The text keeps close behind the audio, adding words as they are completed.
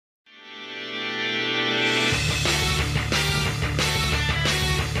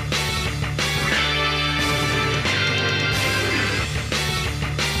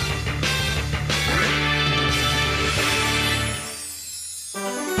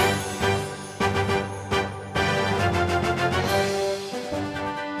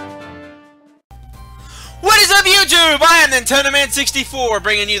up, YouTube? I am Nintendo Man 64,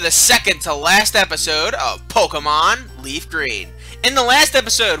 bringing you the second to last episode of Pokemon Leaf Green. In the last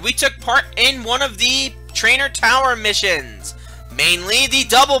episode, we took part in one of the Trainer Tower missions. Mainly the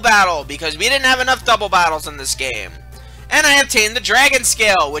double battle, because we didn't have enough double battles in this game. And I obtained the Dragon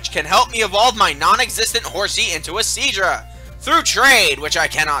Scale, which can help me evolve my non-existent Horsey into a Seadra. Through trade, which I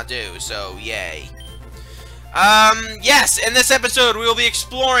cannot do, so yay. Yes, in this episode we will be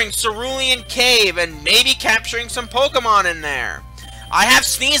exploring Cerulean Cave and maybe capturing some Pokemon in there. I have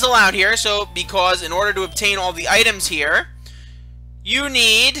Sneasel out here, because in order to obtain all the items here, you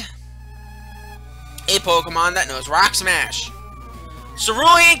need a Pokemon that knows Rock Smash.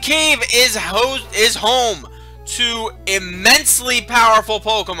 Cerulean Cave is home to immensely powerful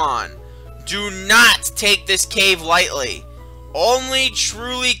Pokemon. Do not take this cave lightly. Only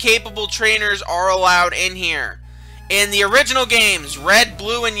truly capable trainers are allowed in here. In the original games, Red,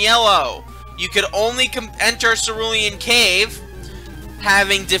 Blue, and Yellow, you could only enter Cerulean Cave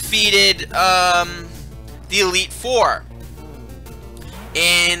having defeated the Elite Four.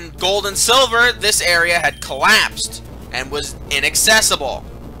 In Gold and Silver, this area had collapsed and was inaccessible.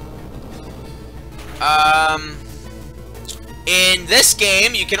 In this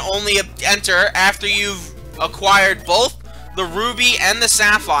game, you can only enter after you've acquired both the Ruby and the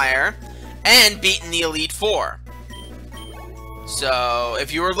Sapphire, and beaten the Elite Four. So,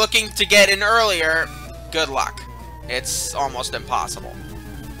 if you were looking to get in earlier, good luck. It's almost impossible.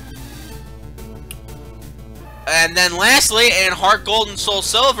 And then lastly, in Heart Gold and Soul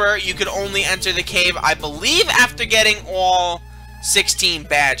Silver, you could only enter the cave, I believe, after getting all 16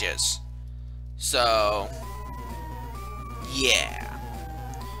 badges. So, yeah.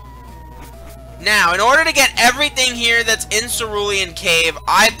 Now, in order to get everything here that's in Cerulean Cave,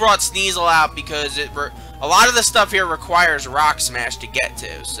 I brought Sneasel out because a lot of the stuff here requires Rock Smash to get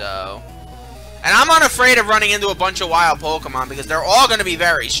to, so... And I'm unafraid of running into a bunch of wild Pokemon because they're all going to be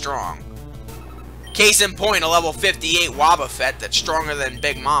very strong. Case in point, a level 58 Wobbuffet that's stronger than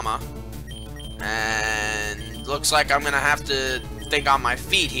Big Mama. And looks like I'm going to have to think on my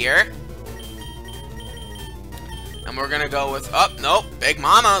feet here. And we're going to go with... Oh, nope, Big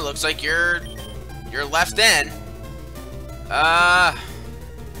Mama, looks like you're left in.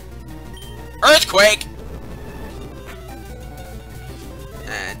 Earthquake!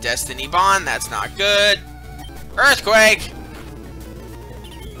 And Destiny Bond, that's not good. Earthquake!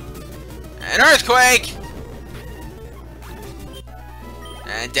 And Earthquake!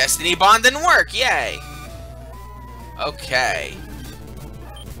 And Destiny Bond didn't work, yay! Okay.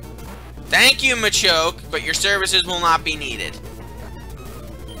 Thank you, Machoke, but your services will not be needed.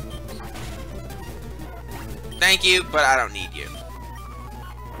 Thank you, but I don't need you.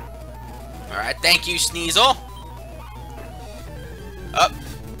 Alright, thank you, Sneasel. Up.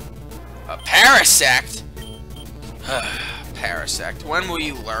 A Parasect? Parasect. When will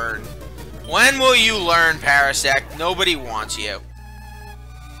you learn? When will you learn, Parasect? Nobody wants you.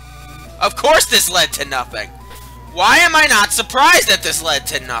 Of course this led to nothing. Why am I not surprised that this led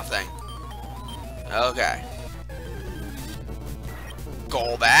to nothing? Okay.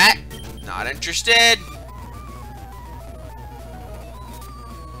 Golbat. Not interested.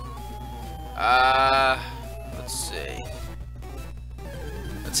 Let's see.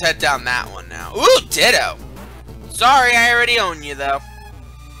 Let's head down that one now. Ooh, Ditto! Sorry, I already own you, though.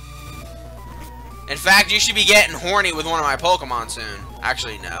 In fact, you should be getting horny with one of my Pokemon soon.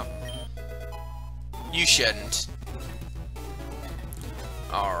 Actually, no. You shouldn't.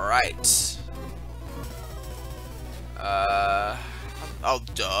 Alright. Oh,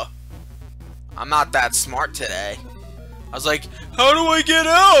 duh. I'm not that smart today. I was like, how do I get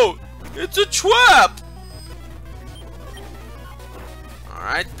out? It's a trap!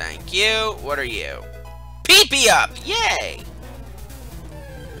 Alright, thank you. What are you? Pee-pee up! Yay!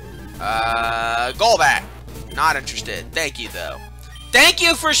 Golbat. Not interested. Thank you, though. Thank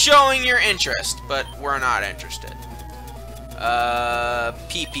you for showing your interest, but we're not interested.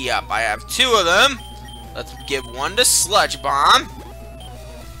 Pee-pee up. I have two of them. Let's give one to Sludge Bomb.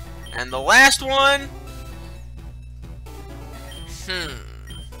 And the last one...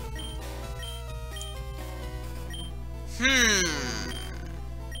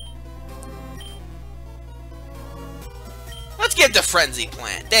 Let's give the Frenzy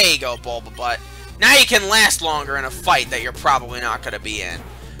Plant. There you go, Bulbabutt. Now you can last longer in a fight that you're probably not going to be in.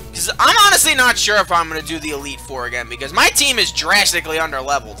 Because I'm honestly not sure if I'm going to do the Elite Four again, because my team is drastically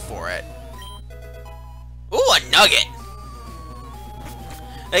underleveled for it. Ooh, a Nugget.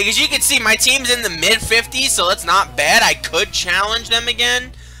 Like, as you can see, my team's in the mid-50s, so that's not bad. I could challenge them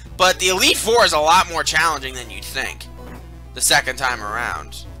again, but the Elite Four is a lot more challenging than you'd think the second time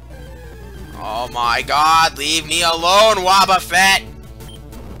around. Oh my god, leave me alone, Wobbuffet!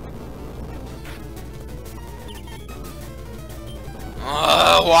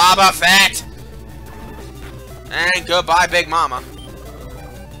 Oh, Wobbuffet! And goodbye, Big Mama.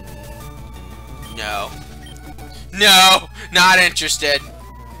 No. No! Not interested.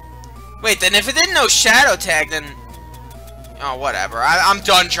 Wait, then if it didn't know Shadow Tag, then... Oh, whatever. I'm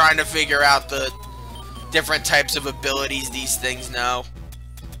done trying to figure out the different types of abilities these things know.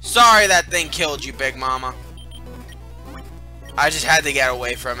 Sorry that thing killed you, Big Mama. I just had to get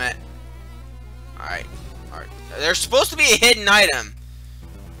away from it. Alright. Alright. There's supposed to be a hidden item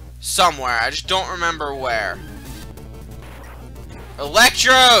somewhere. I just don't remember where.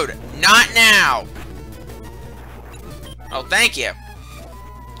 Electrode! Not now! Oh, thank you.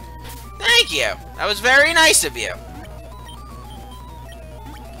 Thank you. That was very nice of you.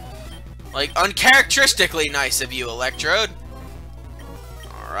 Like, uncharacteristically nice of you, Electrode.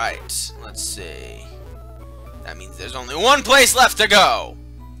 Alright, let's see. That means there's only one place left to go.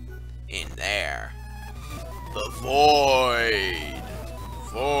 In there. The void.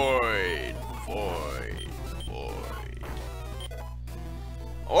 Void. Void. Void.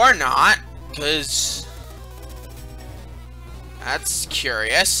 Or not, because... That's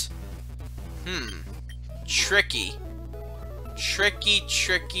curious. Tricky. Tricky,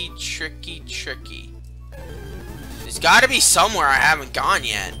 tricky, tricky, tricky. There's gotta be somewhere I haven't gone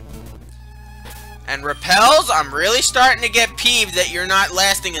yet. And repels, I'm really starting to get peeved that you're not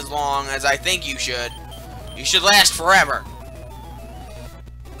lasting as long as I think you should. You should last forever.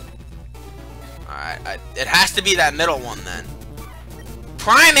 Alright, it has to be that middle one then.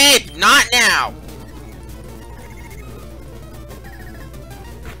 Primate, not now!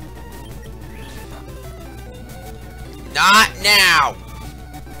 Not now!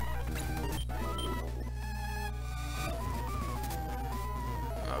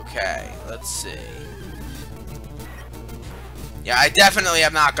 Okay, let's see. Yeah, I definitely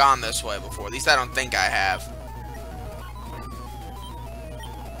have not gone this way before. At least I don't think I have.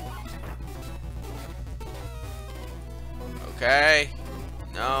 Okay.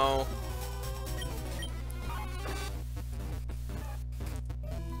 No.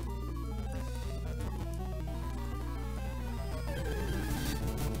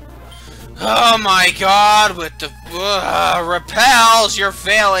 Oh my god, with the repels, you're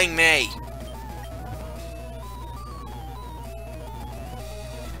failing me.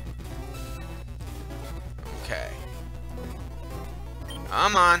 Okay.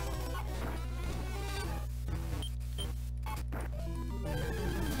 Come on.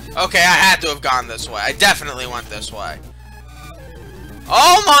 Okay, I had to have gone this way. I definitely went this way.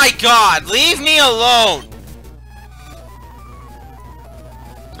 Oh my god, leave me alone.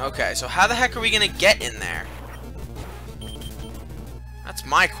 Okay, so how the heck are we gonna get in there? That's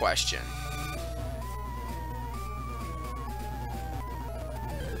my question.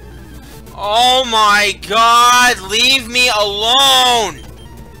 Oh my god, leave me alone!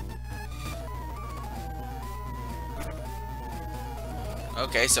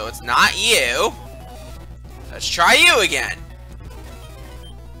 Okay, so it's not you. Let's try you again.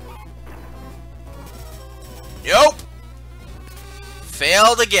 Nope!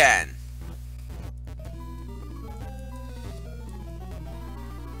 Failed again.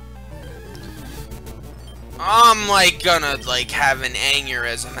 I'm like gonna have an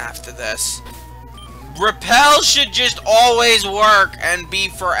aneurysm after this. Repel should just always work and be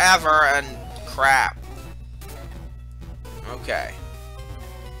forever and crap. Okay.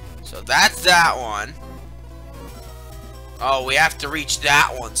 So that's that one. Oh, we have to reach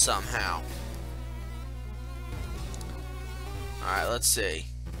that one somehow. Alright, let's see.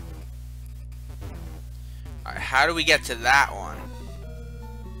 Alright, how do we get to that one?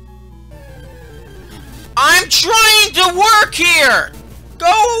 I'm trying to work here! Go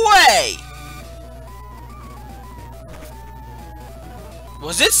away!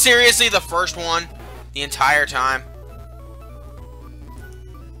 Was it seriously the first one? The entire time?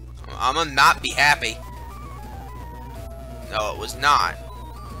 I'm gonna not be happy. No, it was not.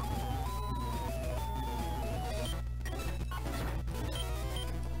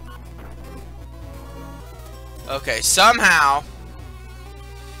 Okay, somehow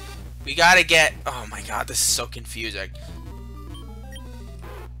we gotta get... Oh my god, this is so confusing.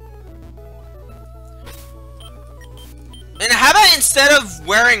 And how about instead of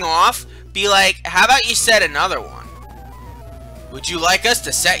wearing off, be like, how about you set another one? Would you like us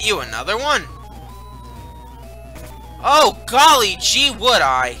to set you another one? Oh, golly gee, would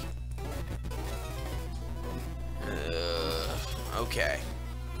I? Okay.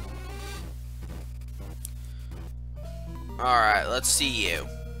 Alright, let's see you.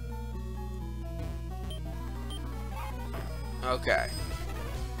 Okay.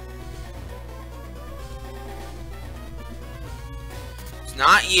 It's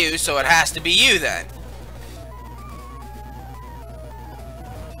not you, so it has to be you then.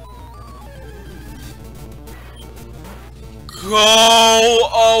 Go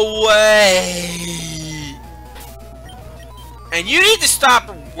away! And you need to stop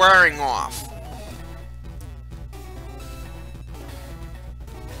wearing off.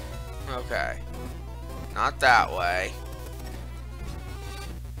 Okay. Not that way.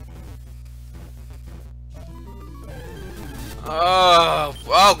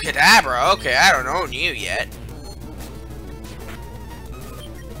 Oh, Kadabra. Okay, I don't own you yet.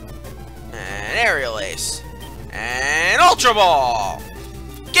 And Aerial Ace. And Ultra Ball!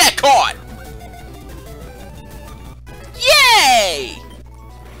 Get caught! Yay!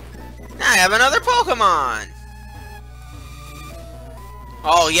 Now I have another Pokemon!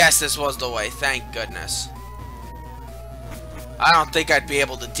 Oh yes, this was the way, thank goodness. I don't think I'd be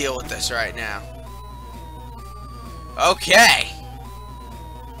able to deal with this right now. Okay.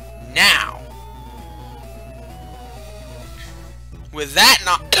 Now. With that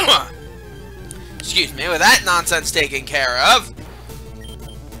excuse me, with that nonsense taken care of.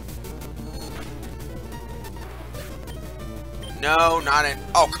 No, not in.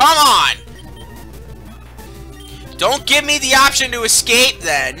 Oh, come on! Don't give me the option to escape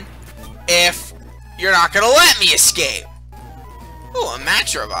then, if you're not gonna let me escape. Ooh, a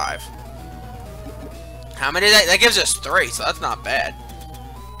Max Revive. How many? That gives us 3, so that's not bad.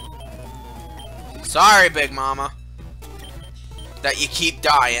 Sorry, Big Mama, that you keep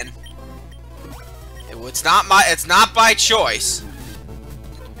dying. It's not by choice.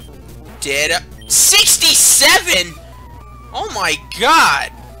 Did 67? Oh my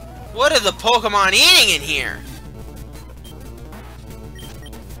god! What are the Pokemon eating in here?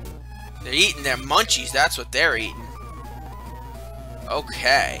 They're eating their munchies, that's what they're eating.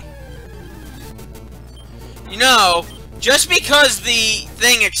 Okay. You know, just because the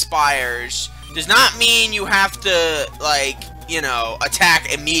thing expires does not mean you have to, like, you know,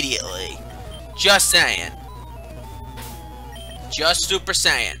 attack immediately. Just saying. Just Super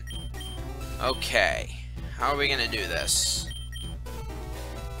Saiyan. Okay. How are we gonna do this?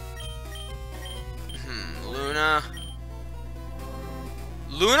 Luna.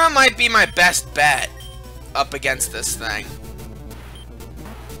 Luna might be my best bet up against this thing.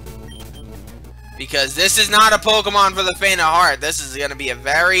 Because this is not a Pokemon for the faint of heart. This is gonna be a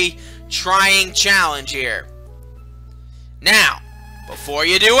very trying challenge here. Now, before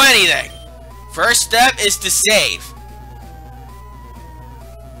you do anything, first step is to save.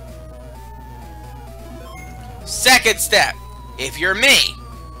 Second step, if you're me,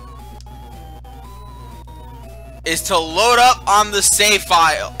 is to load up on the save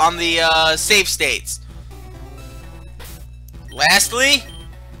file, on the save states. Lastly,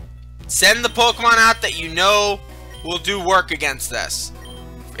 send the Pokemon out that you know will do work against this.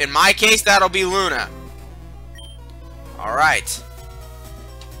 In my case, that'll be Luna. Alright.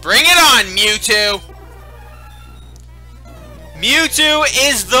 Bring it on, Mewtwo! Mewtwo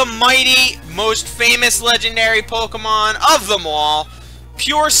is the mighty, most famous legendary Pokemon of them all.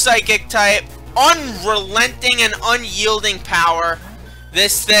 Pure Psychic type, unrelenting and unyielding power.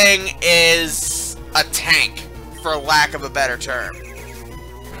 This thing is a tank, for lack of a better term.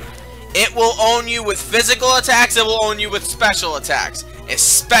 It will own you with physical attacks, it will own you with special attacks.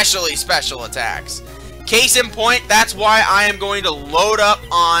 Especially special attacks. Case in point, that's why I am going to load up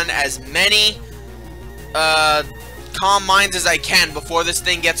on as many Calm Minds as I can before this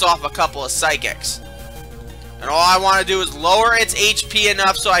thing gets off a couple of Psychics. And all I want to do is lower its HP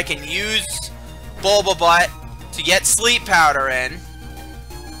enough so I can use Bulba Butt to get Sleep Powder in.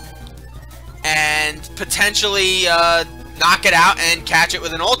 And potentially knock it out and catch it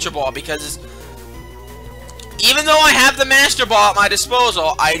with an Ultra Ball, because even though I have the Master Ball at my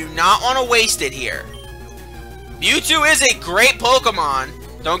disposal, I do not want to waste it here. Mewtwo is a great Pokemon,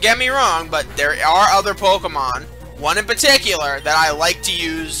 don't get me wrong, but there are other Pokemon, one in particular, that I like to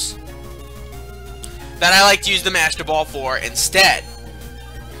use the Master Ball for instead.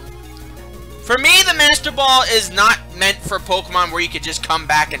 For me, the Master Ball is not meant for Pokemon where you could just come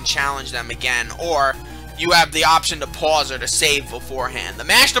back and challenge them again, or you have the option to pause or to save beforehand. The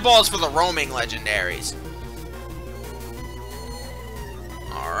Master Ball is for the roaming legendaries.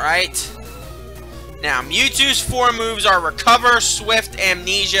 Alright. Now, Mewtwo's 4 moves are Recover, Swift,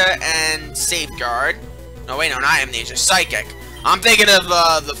 Amnesia, and Safeguard. No, wait, no, not Amnesia. Psychic. I'm thinking of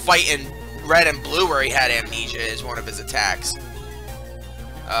the fight in Red and Blue where he had Amnesia as one of his attacks.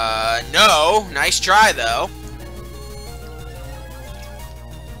 No. Nice try, though.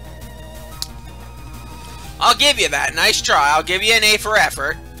 I'll give you that. Nice try. I'll give you an A for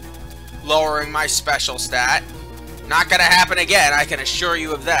effort. Lowering my special stat. Not gonna happen again, I can assure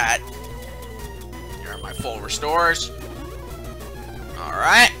you of that. Here are my full restores.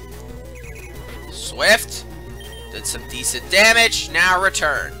 Alright. Swift. Did some decent damage. Now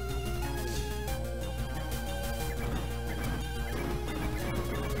return.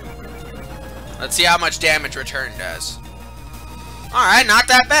 Let's see how much damage return does. Alright, not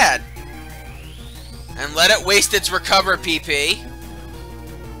that bad. And let it waste its recover PP.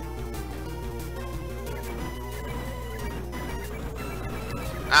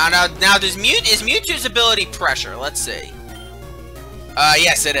 Now is Mewtwo's ability pressure? Let's see.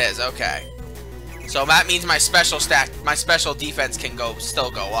 Yes it is, okay. So that means my special defense can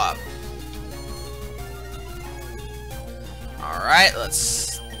still go up. Alright,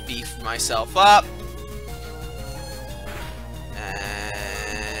 let's beef myself up.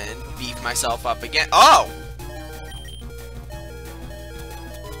 And beef myself up again. Oh!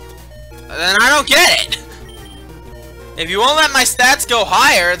 Then I don't get it! If you won't let my stats go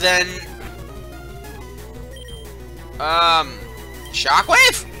higher, then...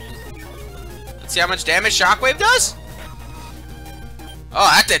 Shockwave? Let's see how much damage Shockwave does?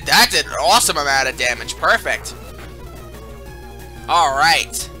 Oh, that did an awesome amount of damage. Perfect.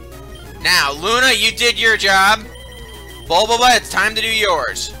 Alright. Now, Luna, you did your job. Bulbaba, it's time to do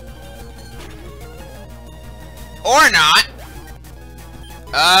yours. Or not.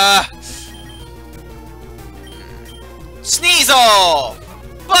 Sneasel!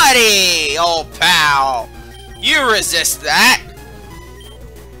 Buddy! Old pal! You resist that!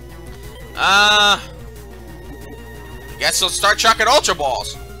 Guess we'll start chucking Ultra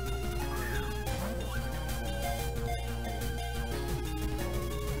Balls.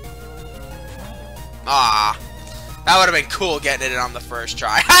 Ah, that would have been cool getting it on the first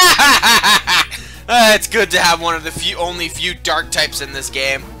try. It's good to have one of the only few dark types in this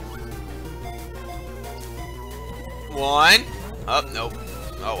game. One. Oh, nope.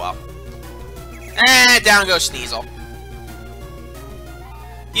 Oh, well. And down goes Sneasel.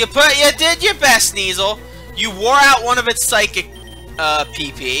 You did your best, Sneasel. You wore out one of its psychic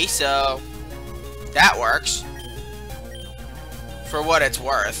PP, so that works. For what it's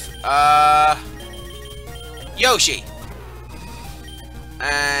worth. Yoshi.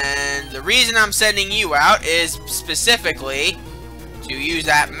 And the reason I'm sending you out is specifically to use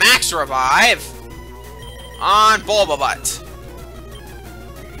that Max Revive on Bulbabutt.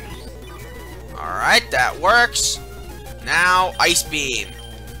 Alright, that works. Now, Ice Beam.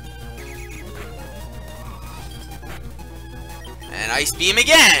 And Ice Beam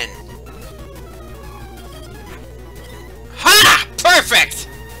again. Ha! Perfect!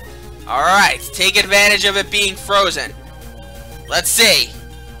 Alright, take advantage of it being frozen. Let's see.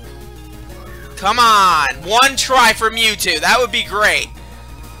 Come on! One try for Mewtwo. That would be great.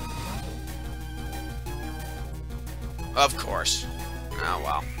 Of course. Oh,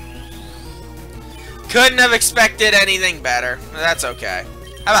 well. Couldn't have expected anything better. That's okay.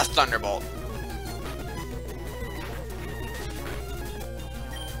 How about Thunderbolt?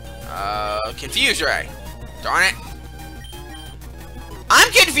 Confuse Ray. Darn it. I'm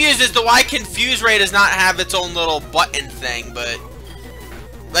confused as to why Confuse Ray does not have its own little button thing, but...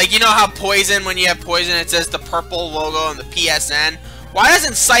 Like, you know how Poison, when you have Poison, it says the purple logo and the PSN? Why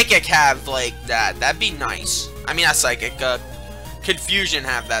doesn't Psychic have, like, that? That'd be nice. I mean, not Psychic, Confusion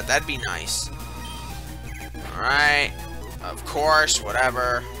have that. That'd be nice. Alright. Of course,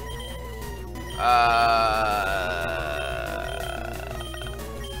 whatever.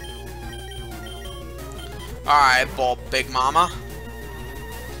 Alright, Bulb Big Mama.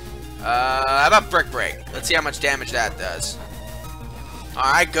 How about Brick Break? Let's see how much damage that does.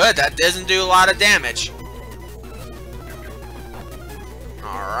 Alright, good. That doesn't do a lot of damage.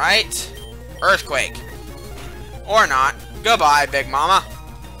 Alright. Earthquake. Or not. Goodbye, Big Mama.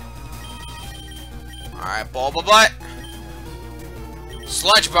 Alright, Bulbabutt.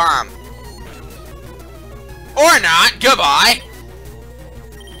 Sludge Bomb. Or not. Goodbye.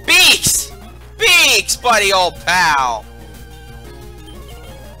 Beaks! Beaks, buddy, old pal.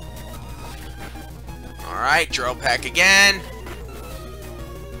 Alright, Drill Peck again.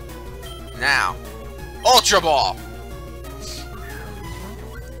 Now, Ultra Ball.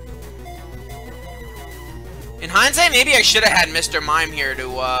 In hindsight, maybe I should have had Mr. Mime here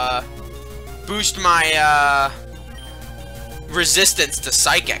to boost my resistance to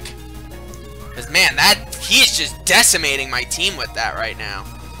Psychic. Because, man, he is just decimating my team with that right now.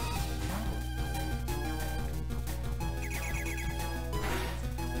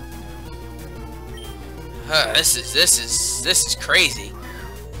 This is crazy.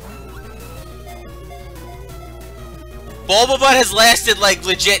 Bulba Butt has lasted, like,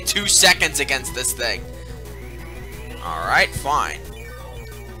 legit 2 seconds against this thing. Alright, fine.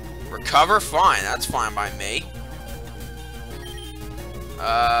 Recover, fine. That's fine by me.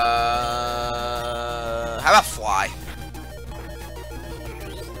 How about fly?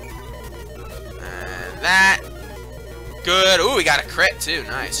 And that. Good. Ooh, we got a crit, too.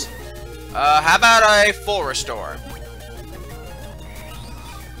 Nice. How about a full restore?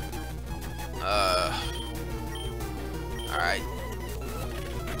 Alright.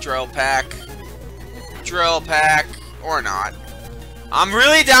 Drill pack. Drill pack. Or not. I'm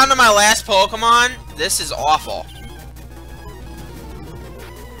really down to my last Pokemon. This is awful.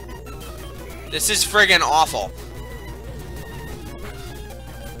 This is friggin' awful.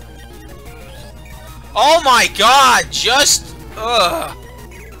 Oh my god! Just... ugh.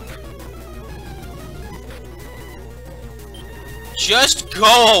 Just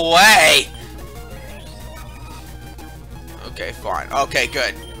go away! Okay, fine. Okay,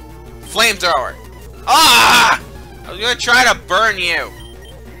 good. Flamethrower. Ah! I was gonna try to burn you.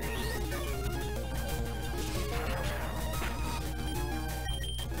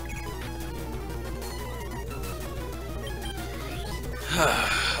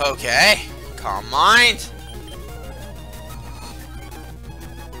 Okay. Calm mind.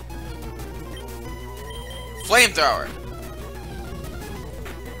 Flamethrower.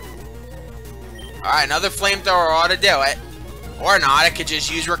 Alright, another flamethrower ought to do it. Or not, it could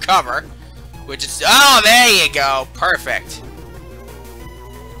just use recover. Which is... oh, there you go. Perfect.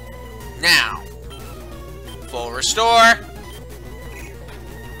 Now. Full restore.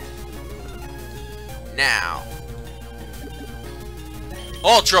 Now.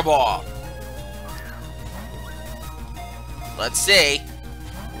 Ultra Ball. Let's see.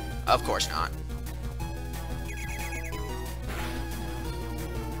 Of course not.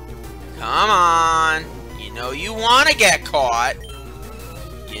 Come on. You know you want to get caught.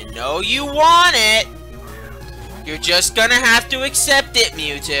 You know you want it. You're just gonna have to accept it,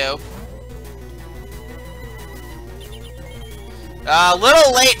 Mewtwo. A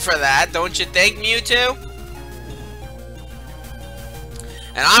little late for that, don't you think, Mewtwo?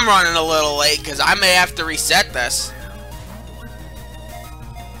 And I'm running a little late because I may have to reset this.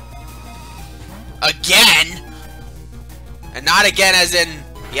 Again? And not again as in,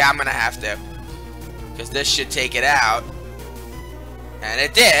 yeah, I'm gonna have to. Because this should take it out. And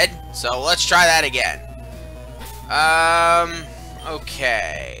it did. So let's try that again.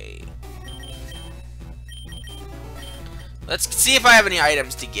 Okay. Let's see if I have any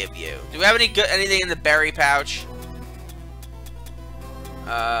items to give you. Do we have anything in the berry pouch?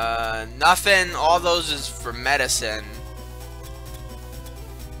 Nothing. All those is for medicine.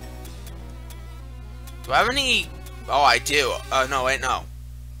 Do I have any? Oh, I do. No, wait, no.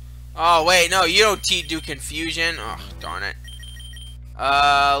 Oh, wait, no, you don't do confusion. Oh, darn it.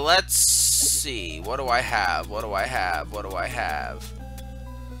 Let's see. What do I have? What do I have? What do I have?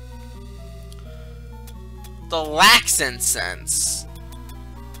 The Laxant Sense.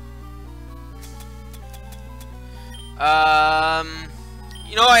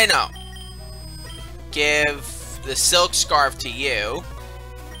 You know what I know? Give the Silk Scarf to you.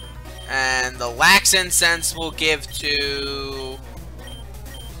 And the Laxant Sense will give to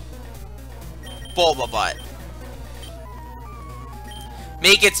Bulba Butt.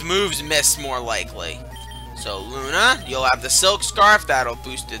 Make its moves miss more likely. So Luna, you'll have the Silk Scarf. That'll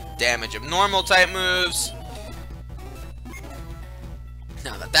boost the damage of normal type moves.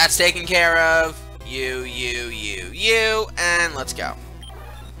 Now that that's taken care of, you, and let's go.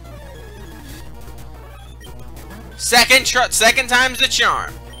 Second time's the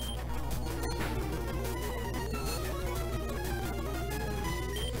charm.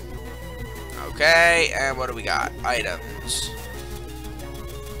 Okay, and what do we got? Items.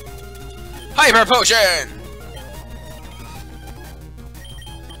 Hyper Potion!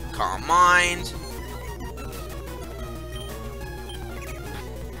 Calm Mind.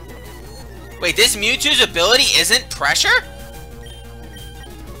 Wait, this Mewtwo's ability isn't pressure?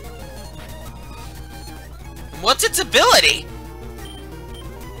 What's its ability?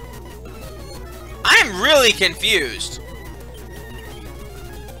 I'm really confused.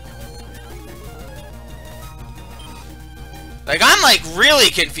 Like, I'm like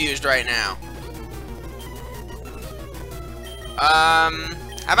really confused right now.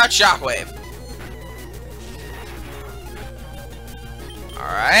 How about Shockwave?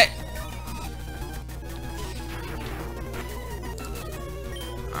 Alright.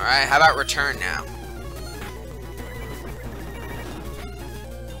 Alright, how about Return now?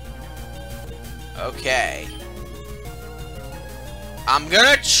 Okay. I'm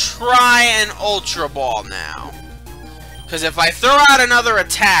gonna try an Ultra Ball now. Because if I throw out another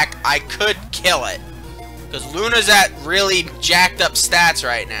attack, I could kill it. Because Luna's at really jacked up stats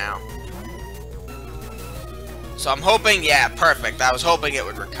right now. So I'm hoping, yeah, perfect. I was hoping it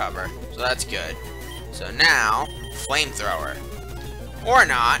would recover. So that's good. So now, Flamethrower. Or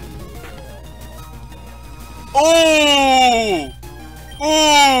not. Ooh!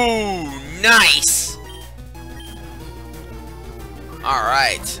 Ooh! Nice!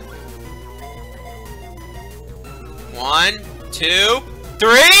 Alright. 1, 2,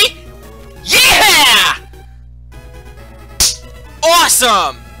 3! Yeah!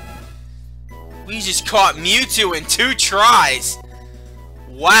 Awesome! We just caught Mewtwo in 2 tries.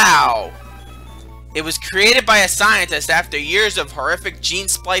 Wow. It was created by a scientist after years of horrific gene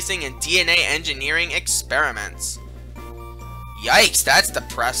splicing and DNA engineering experiments. Yikes, that's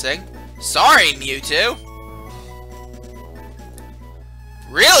depressing. Sorry, Mewtwo.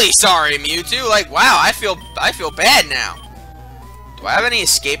 Really sorry, Mewtwo. Like, wow, I feel bad now. Do I have any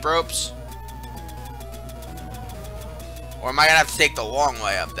escape ropes? Or am I gonna have to take the long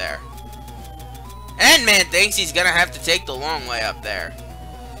way up there? Endman thinks he's gonna have to take the long way up there.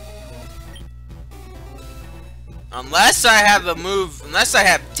 Unless I have a move, unless I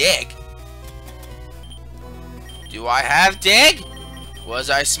have Dig. Do I have Dig? Was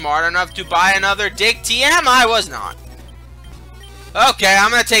I smart enough to buy another Dig TM? I was not. Okay,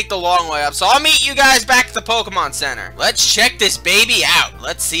 I'm gonna take the long way up, so I'll meet you guys back at the Pokemon Center. Let's check this baby out.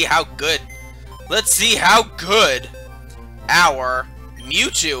 Let's see how good our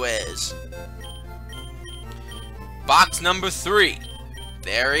Mewtwo is. Box number 3.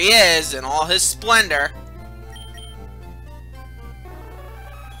 There he is in all his splendor.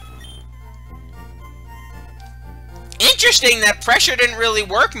 Interesting that pressure didn't really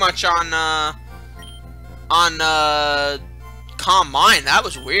work much on Calm Mind. That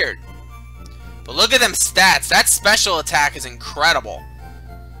was weird. But look at them stats. That special attack is incredible.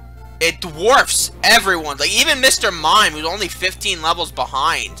 It dwarfs everyone. Like, even Mr. Mime, who's only 15 levels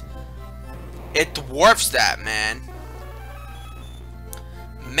behind. It dwarfs that, man.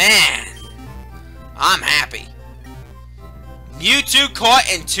 Man. I'm happy. Mewtwo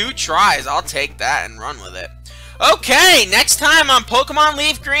caught in 2 tries. I'll take that and run with it. Okay, next time on Pokemon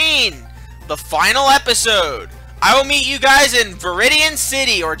Leaf Green. The final episode. I will meet you guys in Viridian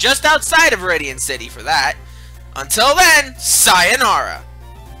City, or just outside of Viridian City for that. Until then, sayonara.